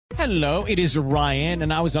Hello, it is Ryan,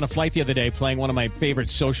 and I was on a flight the other day playing one of my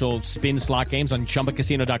favorite social spin slot games on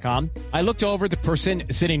ChumbaCasino.com. I looked over at the person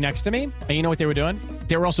sitting next to me, and you know what they were doing?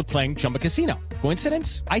 They were also playing Chumba Casino.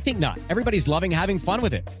 Coincidence? I think not. Everybody's loving having fun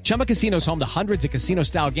with it. Chumba Casino is home to hundreds of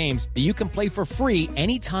casino-style games that you can play for free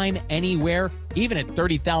anytime, anywhere, even at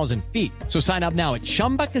 30,000 feet. So sign up now at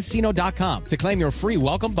ChumbaCasino.com to claim your free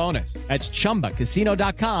welcome bonus. That's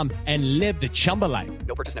ChumbaCasino.com and live the Chumba life.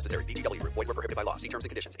 No purchase necessary. VGW. Void where prohibited by law. See terms and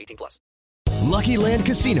conditions. 18+. Lucky Land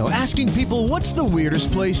Casino, asking people, what's the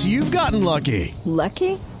weirdest place you've gotten lucky?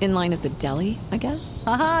 Lucky? In line at the deli, I guess?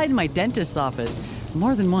 Aha, in my dentist's office.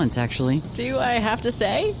 More than once, actually. Do I have to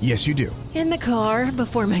say? Yes, you do. In the car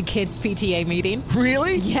before my kids' PTA meeting.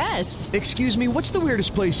 Really? Yes. Excuse me, what's the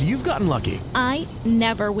weirdest place you've gotten lucky? I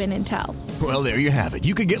never win and tell. Well, there you have it.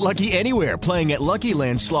 You can get lucky anywhere, playing at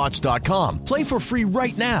LuckyLandSlots.com. Play for free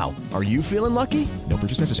right now. Are you feeling lucky? No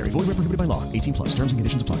purchase necessary. Void where prohibited by law. 18+. Terms and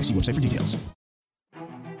conditions apply. See website for details.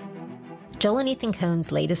 Joel and Ethan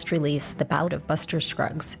Coen's latest release, The Ballad of Buster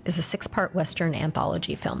Scruggs, is a 6-part Western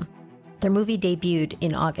anthology film. Their movie debuted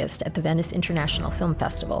in August at the Venice International Film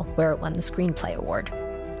Festival, where it won the Screenplay Award.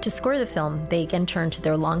 To score the film, they again turned to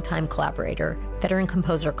their longtime collaborator, veteran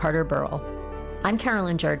composer Carter Burwell. I'm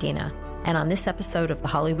Carolyn Giardina, and on this episode of the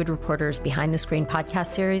Hollywood Reporter's Behind the Screen podcast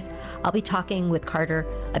series, I'll be talking with Carter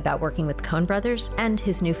about working with Coen Brothers and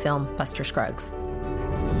his new film, Buster Scruggs.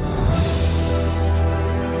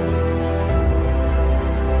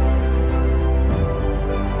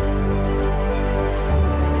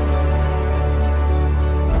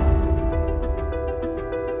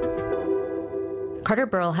 Carter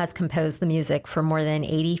Burwell has composed the music for more than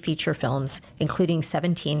 80 feature films, including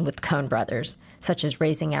 17 with Coen Brothers, such as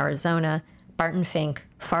Raising Arizona, Barton Fink,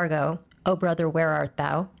 Fargo, Oh Brother, Where Art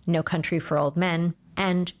Thou, No Country for Old Men,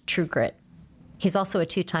 and True Grit. He's also a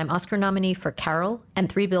 2-time Oscar nominee for Carol and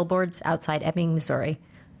 3 Billboards Outside Ebbing, Missouri.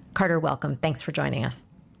 Carter, welcome. Thanks for joining us.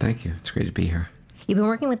 Thank you. It's great to be here. You've been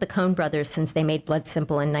working with the Coen Brothers since they made Blood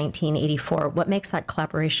Simple in 1984. What makes that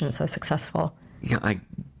collaboration so successful? Yeah, I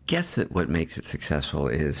guess that what makes it successful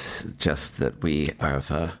is just that we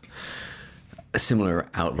have a similar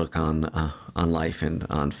outlook on life and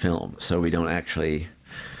on film. So we don't actually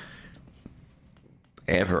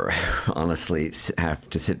ever honestly have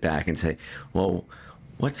to sit back and say, well,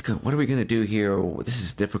 what are we going to do here? This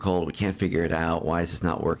is difficult. We can't figure it out. Why is this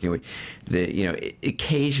not working?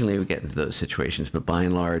 Occasionally we get into those situations, but by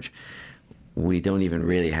and large, we don't even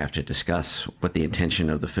really have to discuss what the intention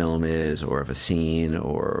of the film is, or of a scene,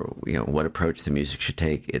 or what approach the music should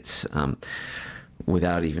take. It's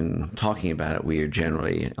without even talking about it, we are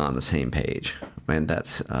generally on the same page, and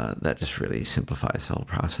that just really simplifies the whole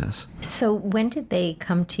process. So, when did they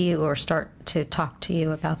come to you or start to talk to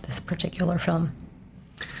you about this particular film?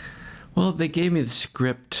 Well, they gave me the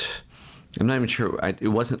script. I'm not even sure. It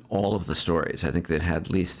wasn't all of the stories. I think they had at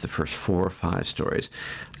least the first 4 or 5 stories.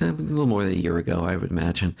 A little more than a year ago, I would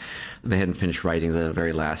imagine. They hadn't finished writing the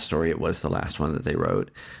very last story. It was the last one that they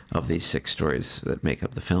wrote of these 6 stories that make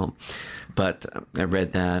up the film. But I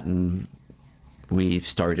read that, and we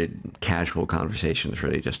started casual conversations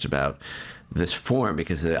really just about this form,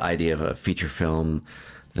 because the idea of a feature film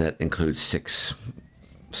that includes 6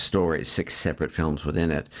 stories, 6 separate films within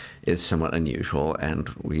it, is somewhat unusual, and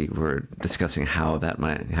we were discussing how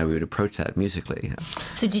we would approach that musically.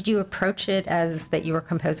 So did you approach it as that you were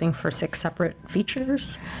composing for 6 separate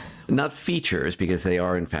features? Not features, because they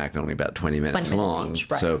are in fact only about 20 minutes long. Each,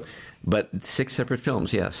 right. So, but 6 separate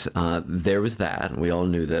films, yes. There was that, and we all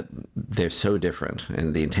knew that they're so different,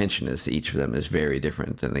 and the intention is that each of them is very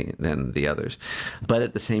different than the others. But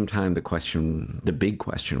at the same time, the big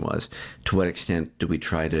question was, to what extent do we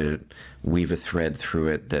try to weave a thread through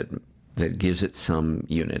it that gives it some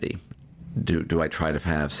unity? Do I try to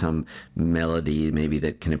have some melody maybe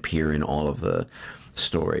that can appear in all of the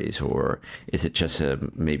stories, or is it just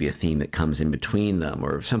maybe a theme that comes in between them,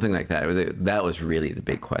 or something like that? That was really the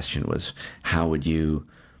big question, was how would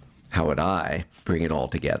I bring it all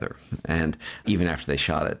together? And even after they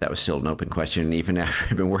shot it, that was still an open question. And even after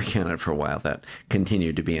I'd been working on it for a while, that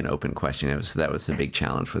continued to be an open question. That was the big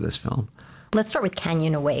challenge for this film. Let's start with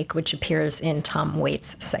Canyon Awake, which appears in Tom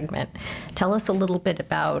Waits' segment. Tell us a little bit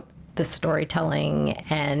about the storytelling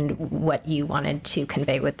and what you wanted to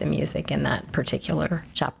convey with the music in that particular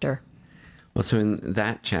chapter. Well, so in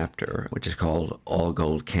that chapter, which is called All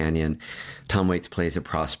Gold Canyon, Tom Waits plays a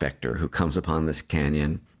prospector who comes upon this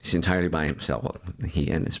canyon. He's entirely by himself. He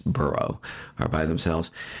and his burro are by themselves.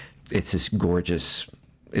 It's this gorgeous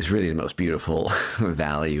is really the most beautiful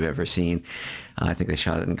valley you've ever seen. I think they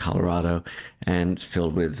shot it in Colorado, and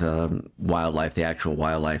filled with wildlife. The actual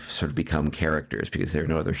wildlife sort of become characters because there are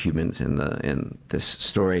no other humans in this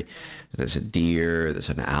story. There's a deer, there's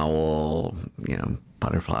an owl,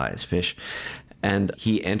 butterflies, fish. And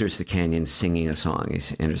he enters the canyon singing a song.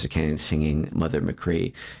 He enters the canyon singing Mother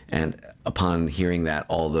Machree. And upon hearing that,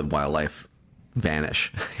 all the wildlife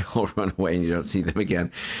vanish. They all run away, and you don't see them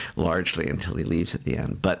again, largely until he leaves at the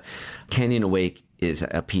end. But Canyon Awake is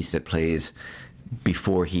a piece that plays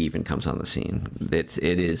before he even comes on the scene. It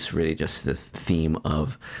is really just the theme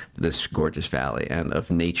of this gorgeous valley and of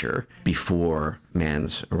nature before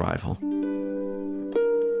man's arrival.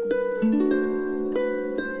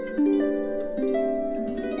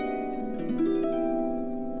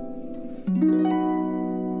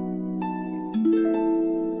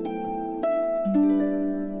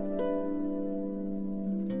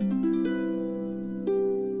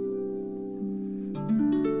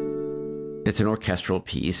 It's an orchestral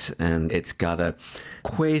piece, and it's got a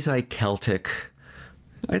quasi-Celtic,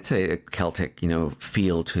 I'd say a Celtic,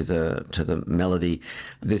 feel to the melody.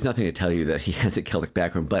 There's nothing to tell you that he has a Celtic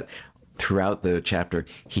background, but throughout the chapter,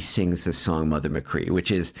 he sings the song Mother Machree,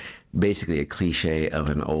 which is basically a cliche of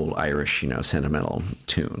an old Irish, sentimental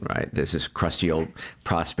tune, right? There's this crusty old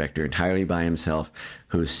prospector entirely by himself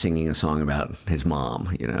who's singing a song about his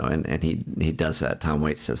mom, and he does that. Tom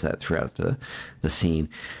Waits does that throughout the scene.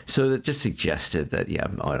 So that just suggested that,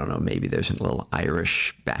 I don't know, maybe there's a little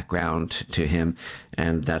Irish background to him,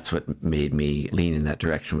 and that's what made me lean in that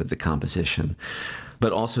direction with the composition.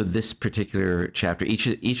 But also this particular chapter,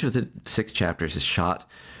 each of the 6 chapters is shot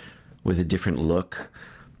with a different look.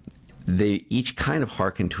 They each kind of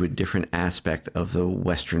hearken to a different aspect of the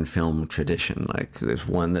Western film tradition. Like there's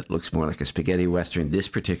one that looks more like a spaghetti Western. This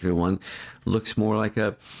particular one looks more like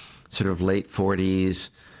a sort of late 40s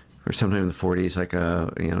or sometime in the 40s, like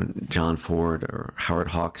a John Ford or Howard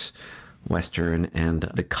Hawks Western, and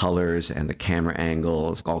the colors and the camera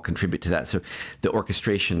angles all contribute to that. So the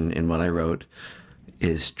orchestration in what I wrote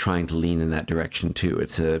is trying to lean in that direction too.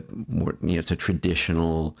 It's a more, it's a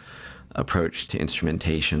traditional approach to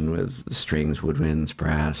instrumentation with strings, woodwinds,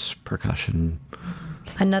 brass, percussion.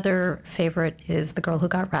 Another favorite is The Girl Who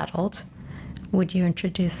Got Rattled. Would you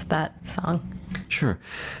introduce that song? Sure.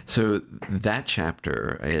 So that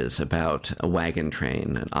chapter is about a wagon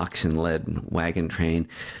train, an oxen-led wagon train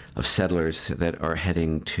of settlers that are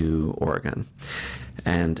heading to Oregon.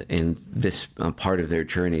 And in this part of their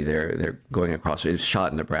journey, they're going across. It's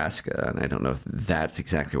shot in Nebraska, and I don't know if that's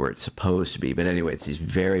exactly where it's supposed to be. But anyway, it's these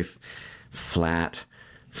very flat,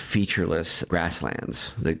 featureless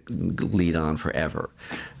grasslands that lead on forever.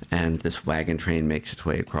 And this wagon train makes its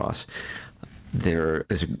way across. There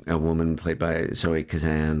is a woman played by Zoe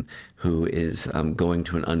Kazan who is going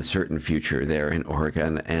to an uncertain future there in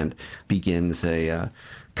Oregon and begins a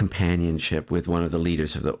companionship with one of the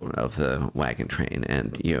leaders of the wagon train,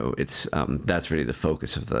 and it's that's really the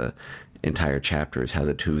focus of the entire chapter, is how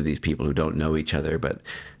the two of these people who don't know each other, but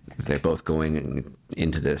they're both going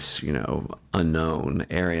into this unknown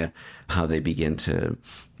area, how they begin to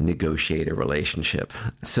negotiate a relationship.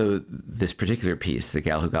 So this particular piece, The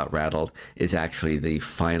Gal Who Got Rattled, is actually the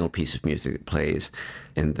final piece of music that plays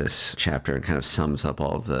in this chapter and kind of sums up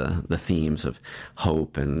all of the themes of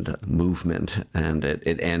hope and movement. And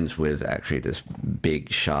it ends with actually this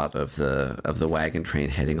big shot of the wagon train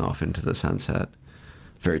heading off into the sunset.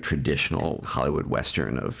 Very traditional Hollywood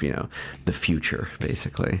Western of, the future,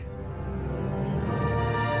 basically.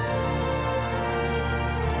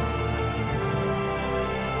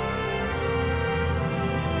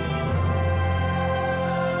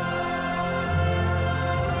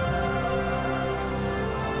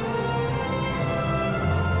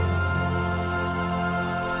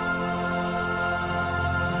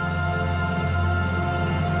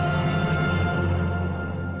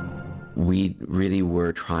 We really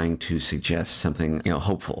were trying to suggest something,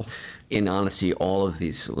 hopeful. In honesty, all of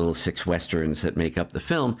these little 6 Westerns that make up the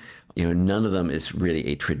film, none of them is really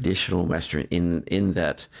a traditional Western in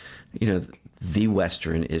that, the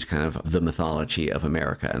Western is kind of the mythology of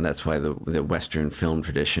America, and that's why the Western film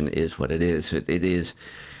tradition is what it is. It is,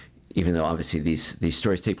 even though obviously these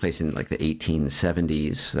stories take place in like the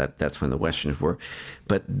 1870s, that's when the Westerns were,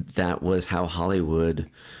 but that was how Hollywood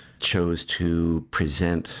chose to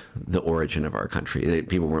present the origin of our country.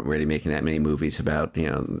 People weren't really making that many movies about, the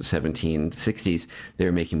 1760s. They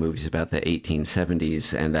were making movies about the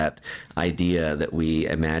 1870s, and that idea that we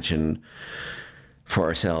imagine for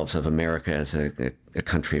ourselves of America as a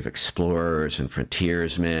country of explorers and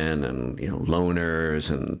frontiersmen and,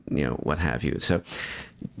 loners and, what have you. So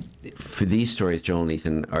for these stories, Joel and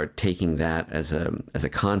Ethan are taking that as a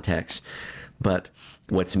context, but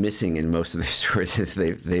what's missing in most of their stories is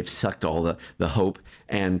they've sucked all the hope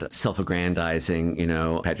and self-aggrandizing,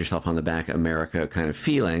 pat yourself on the back, America kind of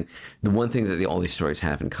feeling. The one thing that all these stories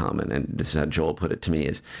have in common, and this is how Joel put it to me,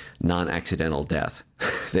 is non-accidental death.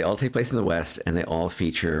 They all take place in the West, and they all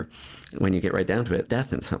feature, when you get right down to it,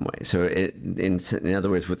 death in some way. So in other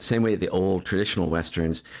words, with the same way the old traditional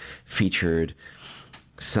Westerns featured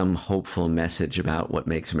some hopeful message about what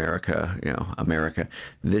makes America, America,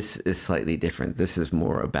 this is slightly different. This is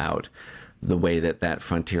more about the way that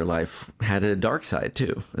frontier life had a dark side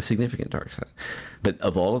too, a significant dark side. But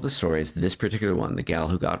of all of the stories, this particular one, The Gal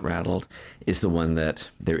Who Got Rattled, is the one that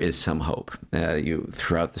there is some hope.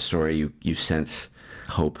 Throughout the story, you sense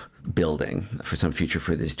hope building for some future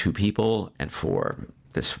for these two people and for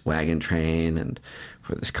this wagon train and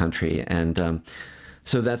for this country. And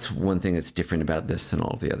so that's one thing that's different about this than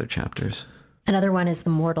all of the other chapters. Another one is The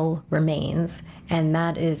Mortal Remains, and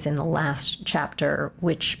that is in the last chapter,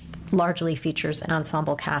 which largely features an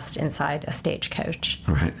ensemble cast inside a stagecoach.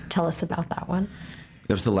 Right. Tell us about that one.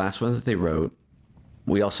 That was the last one that they wrote.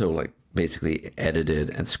 We also basically edited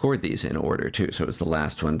and scored these in order too. So it was the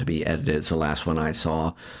last one to be edited. It's the last one I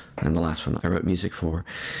saw and the last one I wrote music for.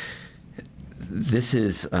 This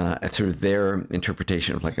is sort of their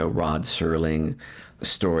interpretation of a Rod Serling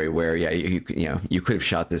story where, you could have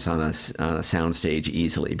shot this on a soundstage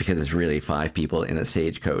easily because it's really 5 people in a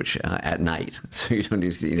stagecoach at night. So you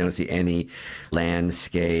don't see any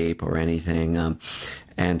landscape or anything.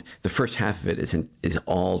 And the first half of it is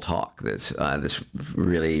all talk. This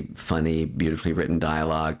really funny, beautifully written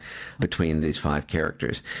dialogue between these 5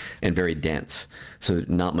 characters, and very dense. So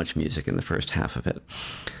not much music in the first half of it.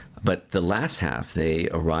 But the last half, they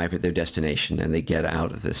arrive at their destination and they get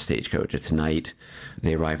out of this stagecoach. It's night.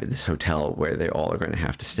 They arrive at this hotel where they all are going to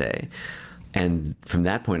have to stay. And from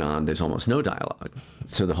that point on, there's almost no dialogue.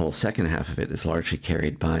 So the whole second half of it is largely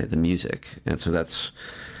carried by the music. And so that's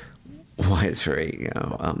why it's very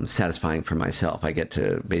satisfying for myself. I get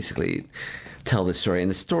to basically tell this story.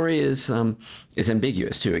 And the story is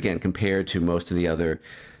ambiguous, too. Again, compared to most of the other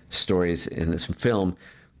stories in this film,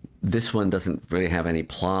 this one doesn't really have any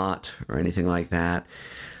plot or anything like that.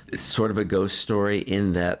 It's sort of a ghost story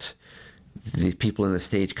in that these people in the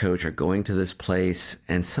stagecoach are going to this place,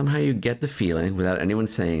 and somehow you get the feeling, without anyone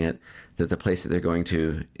saying it, that the place that they're going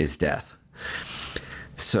to is death.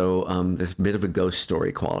 So there's a bit of a ghost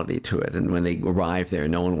story quality to it. And when they arrive there,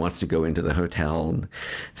 no one wants to go into the hotel. And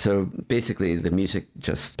so basically the music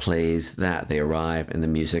just plays that. They arrive and the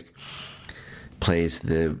music plays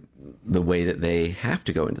the way that they have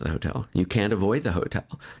to go into the hotel. You can't avoid the hotel.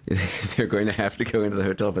 They're going to have to go into the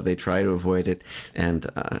hotel, but they try to avoid it. And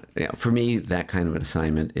for me, that kind of an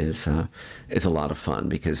assignment is a lot of fun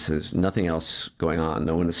because there's nothing else going on.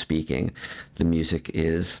 No one is speaking. The music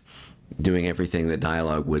is doing everything that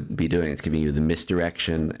dialogue would be doing. It's giving you the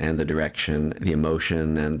misdirection and the direction, the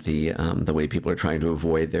emotion, and the way people are trying to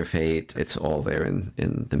avoid their fate. It's all there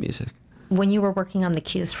in the music. When you were working on the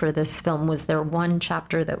cues for this film, was there one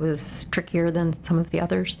chapter that was trickier than some of the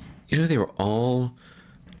others? They were all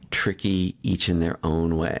tricky, each in their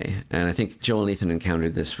own way. And I think Joel and Ethan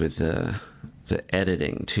encountered this with the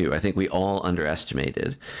editing, too. I think we all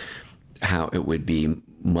underestimated how it would be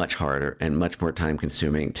much harder and much more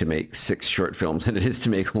time-consuming to make 6 short films than it is to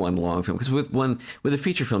make one long film. Because with a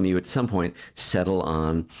feature film, you at some point settle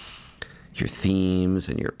on your themes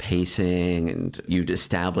and your pacing, and you'd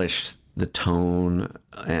establish the tone.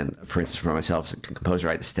 And for instance, for myself as a composer,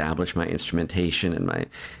 I'd establish my instrumentation and my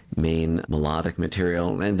main melodic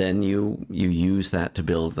material, and then you use that to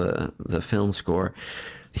build the film score.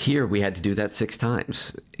 Here we had to do that 6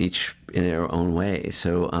 times, each in our own way.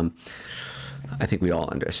 So I think we all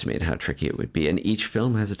underestimated how tricky it would be, and each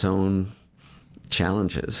film has its own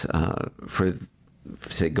challenges. For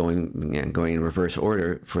say going in reverse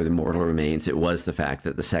order, for The Mortal Remains, it was the fact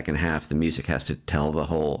that the second half, the music has to tell the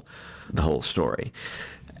whole story,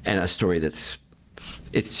 and a story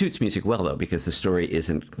it suits music well though, because the story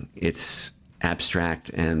it's abstract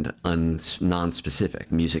and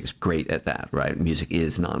non-specific. Music is great at that, right? Music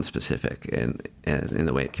is non-specific in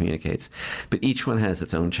the way it communicates, but each one has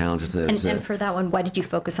its own challenges. And for that one, why did you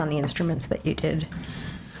focus on the instruments that you did?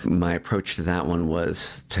 My approach to that one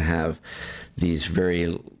was to have these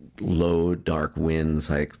very low, dark winds,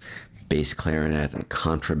 like bass clarinet and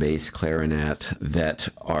contrabass clarinet, that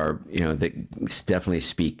are, that definitely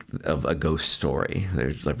speak of a ghost story.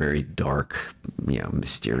 There's a very dark,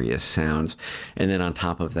 mysterious sounds. And then on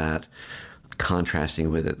top of that,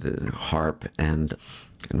 contrasting with it, the harp and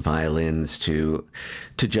and violins to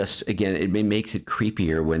just, again, it makes it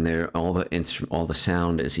creepier when all the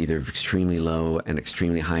sound is either extremely low and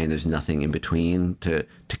extremely high, and there's nothing in between to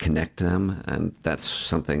connect them. And that's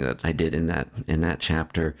something that I did in that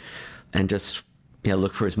chapter, and just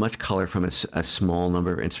look for as much color from a small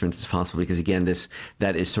number of instruments as possible, because again,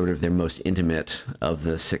 that is sort of their most intimate of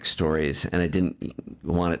the 6 stories, and I didn't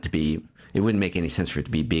want it to be. It wouldn't make any sense for it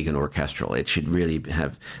to be big and orchestral. It should really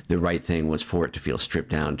have, the right thing was for it to feel stripped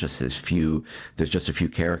down. There's just a few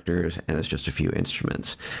characters and there's just a few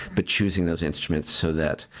instruments. But choosing those instruments so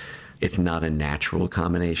that it's not a natural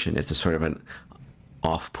combination. It's a sort of an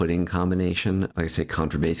off-putting combination. Like I say,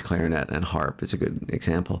 contrabass, clarinet, and harp is a good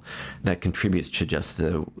example. That contributes to just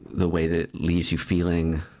the way that it leaves you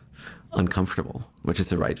feeling uncomfortable, which is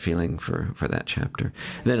the right feeling for that chapter.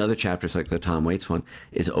 And then other chapters, like the Tom Waits one,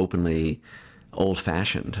 is openly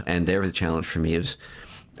old-fashioned. And there the challenge for me is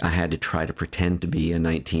I had to try to pretend to be a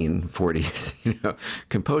 1940s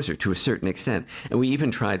composer to a certain extent. And we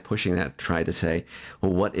even tried pushing that, tried to say,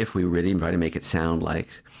 well, what if we really try to make it sound like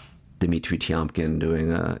Dmitri Tiomkin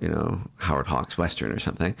doing a Howard Hawks Western or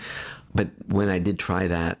something. But when I did try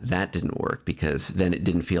that didn't work, because then it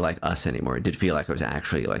didn't feel like us anymore. It did feel like I was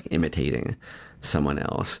actually like imitating someone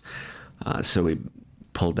else. So we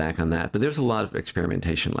pulled back on that. But there's a lot of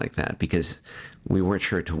experimentation like that, because we weren't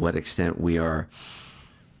sure to what extent we are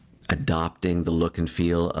adopting the look and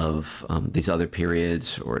feel of these other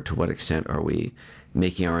periods, or to what extent are we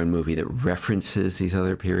making our own movie that references these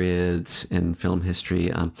other periods in film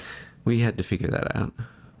history. We had to figure that out.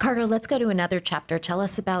 Carter, let's go to another chapter. Tell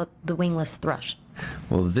us about The Wingless Thrush.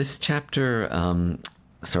 Well, this chapter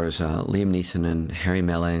stars Liam Neeson and Harry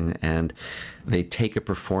Melling, and they take a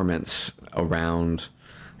performance around.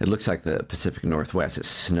 It looks like the Pacific Northwest. It's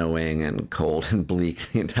snowing and cold and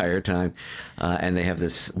bleak the entire time. And they have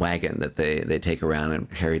this wagon that they take around,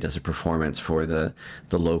 and Harry does a performance for the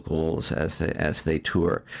locals as they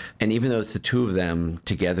tour. And even though it's the two of them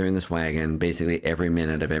together in this wagon, basically every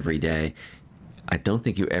minute of every day, I don't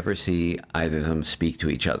think you ever see either of them speak to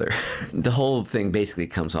each other. The whole thing basically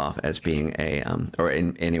comes off as being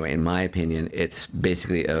anyway, in my opinion, it's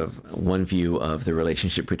basically one view of the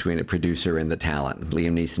relationship between a producer and the talent.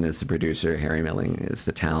 Liam Neeson is the producer, Harry Melling is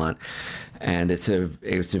the talent. And it's a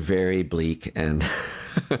very bleak and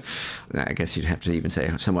I guess you'd have to even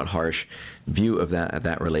say somewhat harsh view of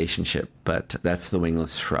that relationship. But that's The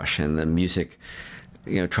Wingless Thrush, and the music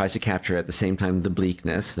tries to capture at the same time the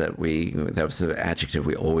bleakness that was the adjective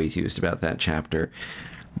we always used about that chapter,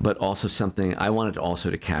 but also something, I wanted also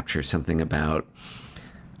to capture something about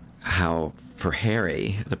how, for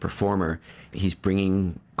Harry, the performer, he's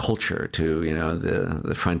bringing culture to,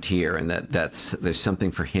 the frontier, and there's something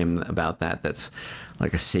for him about that's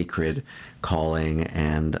like a sacred calling,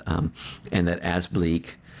 and that as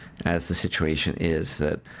bleak as the situation is,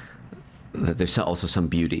 that there's also some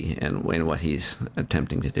beauty in what he's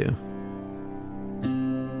attempting to do.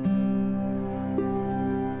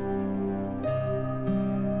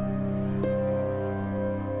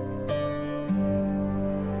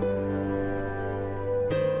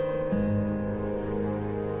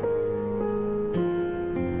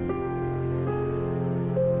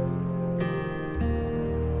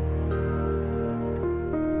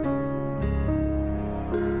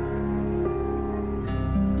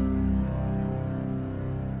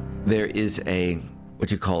 There is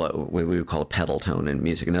what we would call a pedal tone in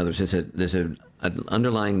music. In other words, there's an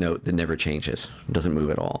underlying note that never changes, doesn't move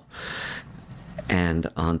at all. And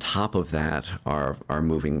on top of that are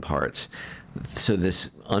moving parts. So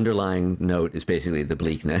this underlying note is basically the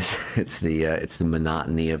bleakness. It's the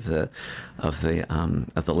monotony of the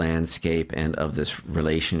landscape and of this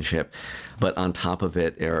relationship. But on top of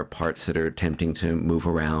it, there are parts that are attempting to move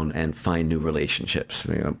around and find new relationships.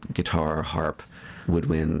 Guitar, harp,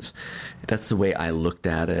 woodwinds. That's the way I looked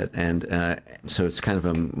at it. And so it's kind of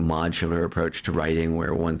a modular approach to writing,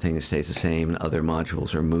 where one thing stays the same and other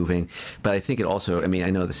modules are moving. But I think it also, I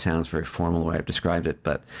know this sounds very formal the way I've described it,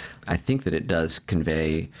 but I think that it does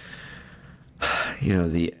convey,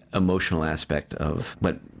 the emotional aspect of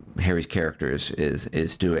what Harry's character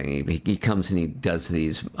is doing. He comes and he does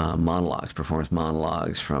these performs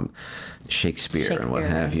monologues from Shakespeare and what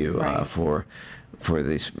have you, right, for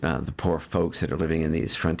these the poor folks that are living in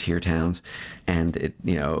these frontier towns, and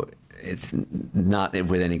it's not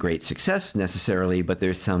with any great success necessarily, but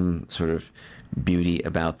there's some sort of beauty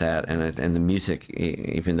about that, and the music,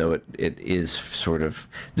 even though it is sort of,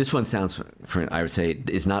 this one sounds, I would say,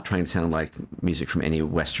 is not trying to sound like music from any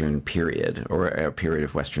Western period or a period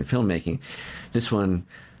of Western filmmaking. This one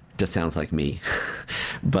just sounds like me.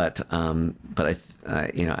 but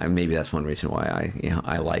maybe that's one reason why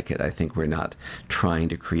I like it. I think we're not trying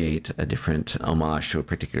to create a different homage to a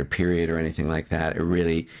particular period or anything like that. It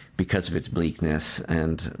really, because of its bleakness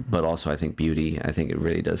but also I think beauty, I think it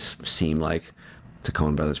really does seem like the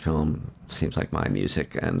Coen Brothers film, seems like my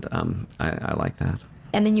music, and I like that.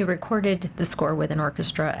 And then you recorded the score with an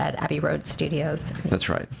orchestra at Abbey Road Studios. That's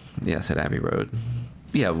right. Yes, at Abbey Road.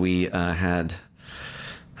 Yeah, we had,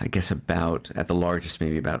 I guess, at the largest,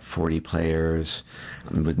 maybe about 40 players,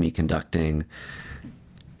 with me conducting.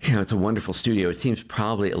 It's a wonderful studio. It seems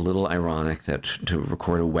probably a little ironic that to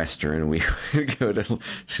record a Western, we go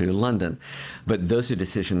to London. But those are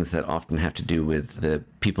decisions that often have to do with the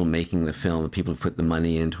people making the film, the people who put the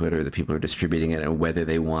money into it, or the people who are distributing it, and whether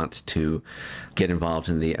they want to get involved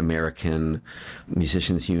in the American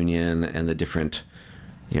Musicians Union and the different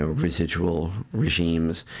residual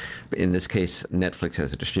regimes. In this case, Netflix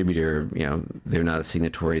as a distributor, they're not a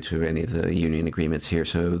signatory to any of the union agreements here,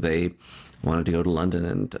 so they wanted to go to London,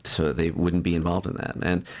 and so they wouldn't be involved in that.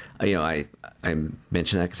 And I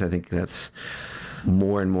mention that because I think that's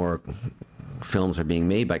more and more films are being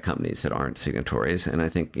made by companies that aren't signatories, and I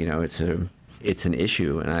think it's an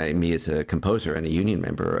issue. And me as a composer and a union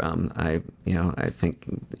member, I think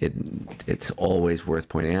it's always worth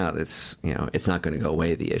pointing out. It's not going to go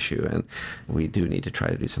away, the issue, and we do need to try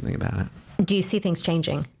to do something about it. Do you see things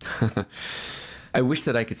changing? I wish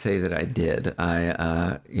that I could say that I did.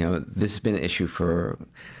 This has been an issue for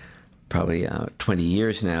probably 20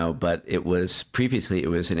 years now, but previously it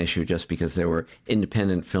was an issue just because there were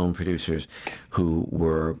independent film producers who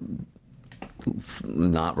were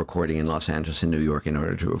not recording in Los Angeles and New York in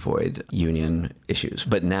order to avoid union issues.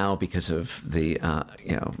 But now, because of the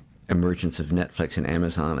emergence of Netflix and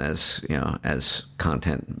Amazon as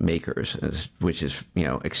content makers, which is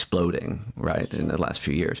exploding right in the last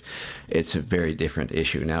few years, it's a very different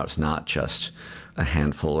issue. Now it's not just a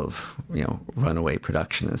handful of runaway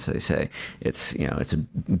production, as they say. It's it's a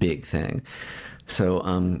big thing. So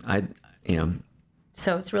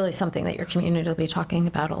So it's really something that your community will be talking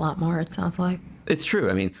about a lot more, it sounds like. It's true.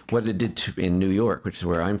 I mean, what it did in New York, which is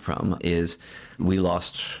where I'm from, is we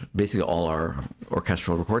lost basically all our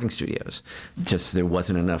orchestral recording studios. Just there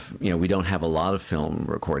wasn't enough, we don't have a lot of film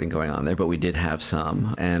recording going on there, but we did have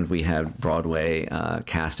some, and we had Broadway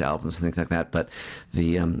cast albums and things like that. But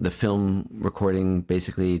the film recording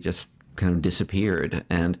basically just kind of disappeared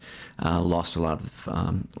and lost a lot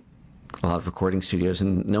of recording studios,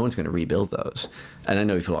 and no one's going to rebuild those. And I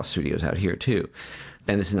know we've lost studios out here too.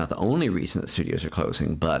 And this is not the only reason that studios are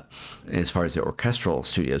closing, but as far as the orchestral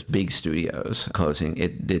studios, big studios closing,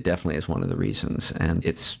 it definitely is one of the reasons. And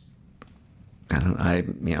I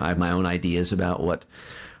have my own ideas about what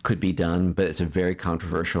could be done, but it's a very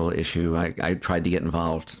controversial issue. I tried to get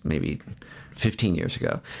involved maybe 15 years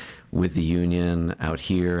ago with the union out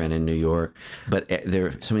here and in New York, but there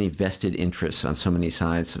are so many vested interests on so many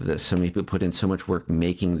sides of this. So many people put in so much work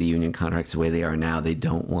making the union contracts the way they are now. They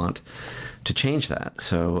don't want to change that.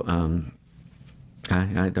 So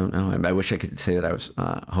I don't know. I wish I could say that I was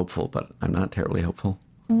hopeful, but I'm not terribly hopeful.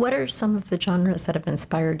 What are some of the genres that have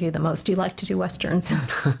inspired you the most? Do you like to do Westerns?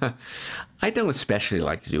 I don't especially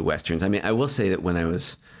like to do Westerns. I mean, I will say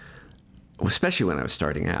that especially when I was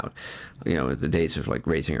starting out, the days of like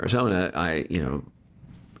Raising Arizona,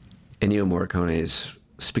 Ennio Morricone's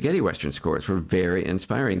spaghetti Western scores were very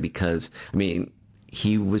inspiring because,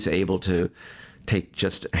 he was able to take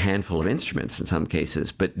just a handful of instruments in some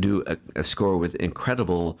cases, but do a score with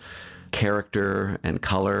incredible character and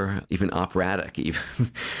color, even operatic even.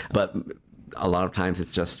 But a lot of times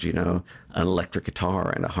it's just, an electric guitar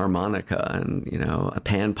and a harmonica and, a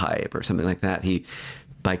panpipe or something like that.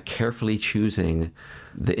 By carefully choosing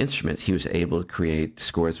the instruments, he was able to create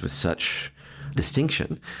scores with such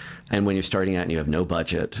distinction. And when you're starting out and you have no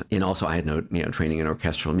budget, and also I had no training in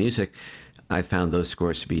orchestral music, I found those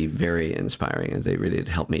scores to be very inspiring, and they really did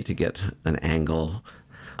help me to get an angle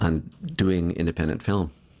on doing independent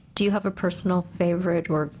film. Do you have a personal favorite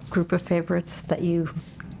or group of favorites that you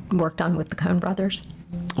worked on with the Coen Brothers?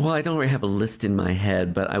 Well, I don't really have a list in my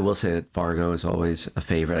head, but I will say that Fargo is always a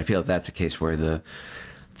favorite. I feel like that's a case where the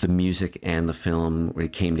music and the film really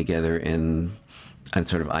came together in a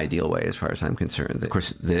sort of ideal way, as far as I'm concerned. Of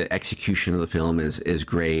course, the execution of the film is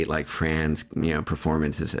great. Like Fran's,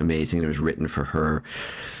 performance is amazing. It was written for her,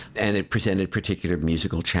 and it presented particular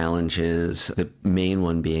musical challenges. The main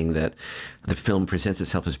one being that the film presents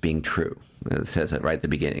itself as being true. It says that right at the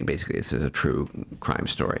beginning. Basically, this is a true crime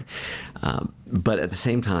story, but at the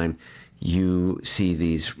same time, you see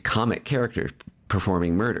these comic characters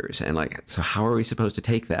performing murders. And like, so how are we supposed to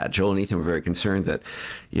take that? Joel and Ethan were very concerned that,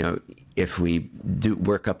 you know, if we do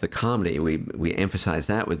work up the comedy, we emphasize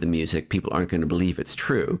that with the music, people aren't going to believe it's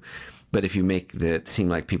true. But if you make it seem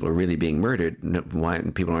like people are really being murdered,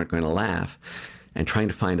 people aren't going to laugh. And trying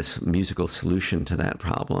to find a musical solution to that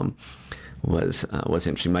problem was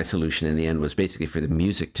interesting. My solution in the end was basically for the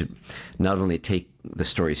music to not only take the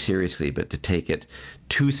story seriously, but to take it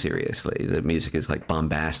too seriously. The music is like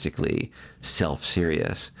bombastically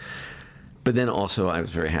self-serious. But then also I was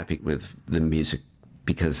very happy with the music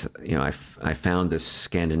because, you know, I found this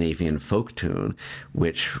Scandinavian folk tune,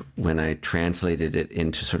 which when I translated it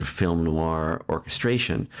into sort of film noir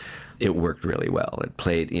orchestration, it worked really well. It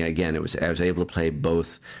played, you know, again, I was able to play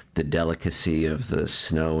both the delicacy of the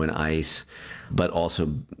snow and ice, but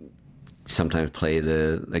also sometimes play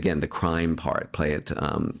the crime part, play it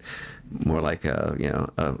more like a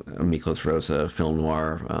Miklos Rosa film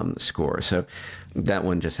noir score. So that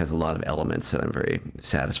one just has a lot of elements that I'm very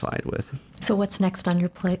satisfied with. So what's next on your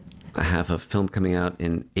plate? I have a film coming out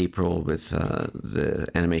in April with the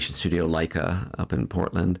animation studio Laika up in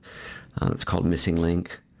Portland. It's called Missing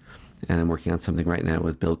Link. And I'm working on something right now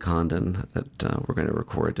with Bill Condon that we're going to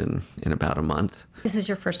record in about a month. This is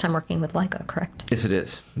your first time working with Laika, correct? Yes, it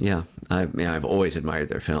is. Yeah. I've always admired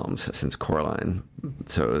their films since Coraline.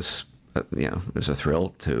 So it was a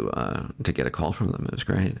thrill to get a call from them. It was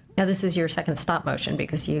great. Now, this is your second stop motion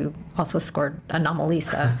because you also scored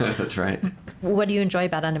Anomalisa. That's right. What do you enjoy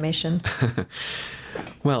about animation?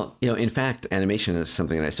 Well, you know, in fact, animation is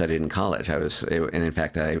something that I studied in college.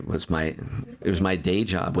 It was my day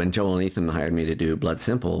job. When Joel and Ethan hired me to do Blood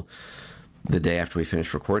Simple, the day after we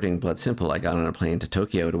finished recording Blood Simple, I got on a plane to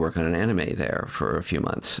Tokyo to work on an anime there for a few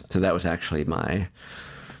months. So that was actually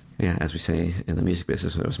as we say in the music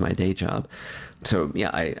business, it was my day job. So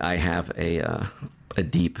yeah, I have a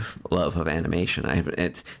deep love of animation.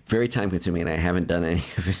 It's very time consuming, and I haven't done any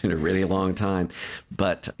of it in a really long time.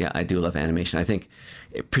 But yeah, I do love animation. I think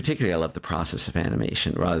particularly I love the process of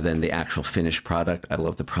animation rather than the actual finished product. I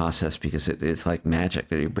love the process because it is like magic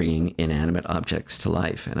that you're bringing inanimate objects to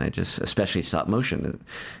life. And especially stop motion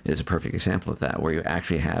is a perfect example of that, where you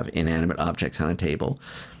actually have inanimate objects on a table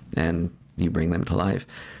and you bring them to life.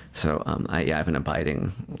 So I have an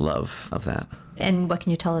abiding love of that. And what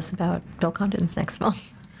can you tell us about Bill Condon's next film?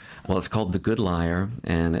 Well, it's called The Good Liar,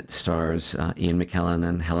 and it stars Ian McKellen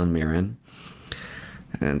and Helen Mirren.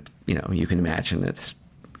 And, you know, you can imagine it's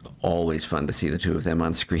always fun to see the two of them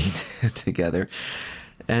on screen together.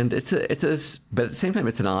 And but at the same time,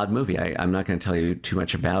 it's an odd movie. I'm not going to tell you too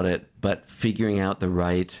much about it, but figuring out the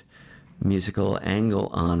right musical angle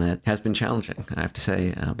on it has been challenging, I have to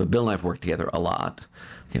say. But Bill and I have worked together a lot.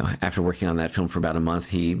 You know, after working on that film for about a month,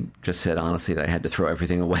 he just said honestly that I had to throw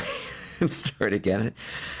everything away and start again.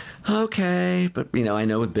 Okay, but you know, I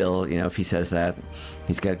know with Bill, you know, if he says that,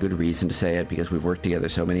 he's got good reason to say it because we've worked together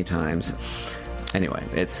so many times. Anyway,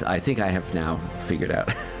 I think I have now figured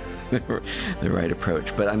out the right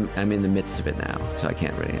approach, but I'm in the midst of it now, so I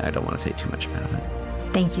don't want to say too much about it.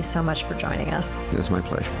 Thank you so much for joining us. It was my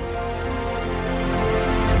pleasure.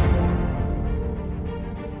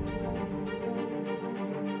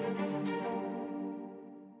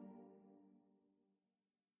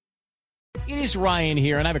 It is Ryan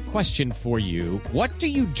here, and I have a question for you. What do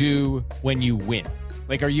you do when you win?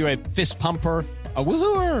 Like, are you a fist pumper, a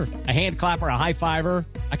woohooer, a hand clapper, a high fiver?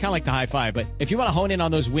 I kind of like the high five, but if you want to hone in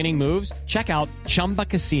on those winning moves, check out Chumba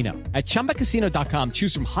Casino. At ChumbaCasino.com,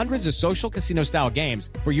 choose from hundreds of social casino-style games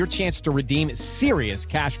for your chance to redeem serious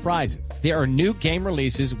cash prizes. There are new game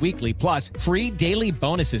releases weekly, plus free daily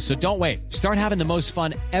bonuses. So don't wait. Start having the most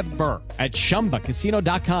fun ever at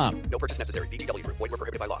ChumbaCasino.com. No purchase necessary. VGW Group. Void where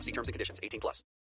prohibited by law. See terms and conditions. 18+.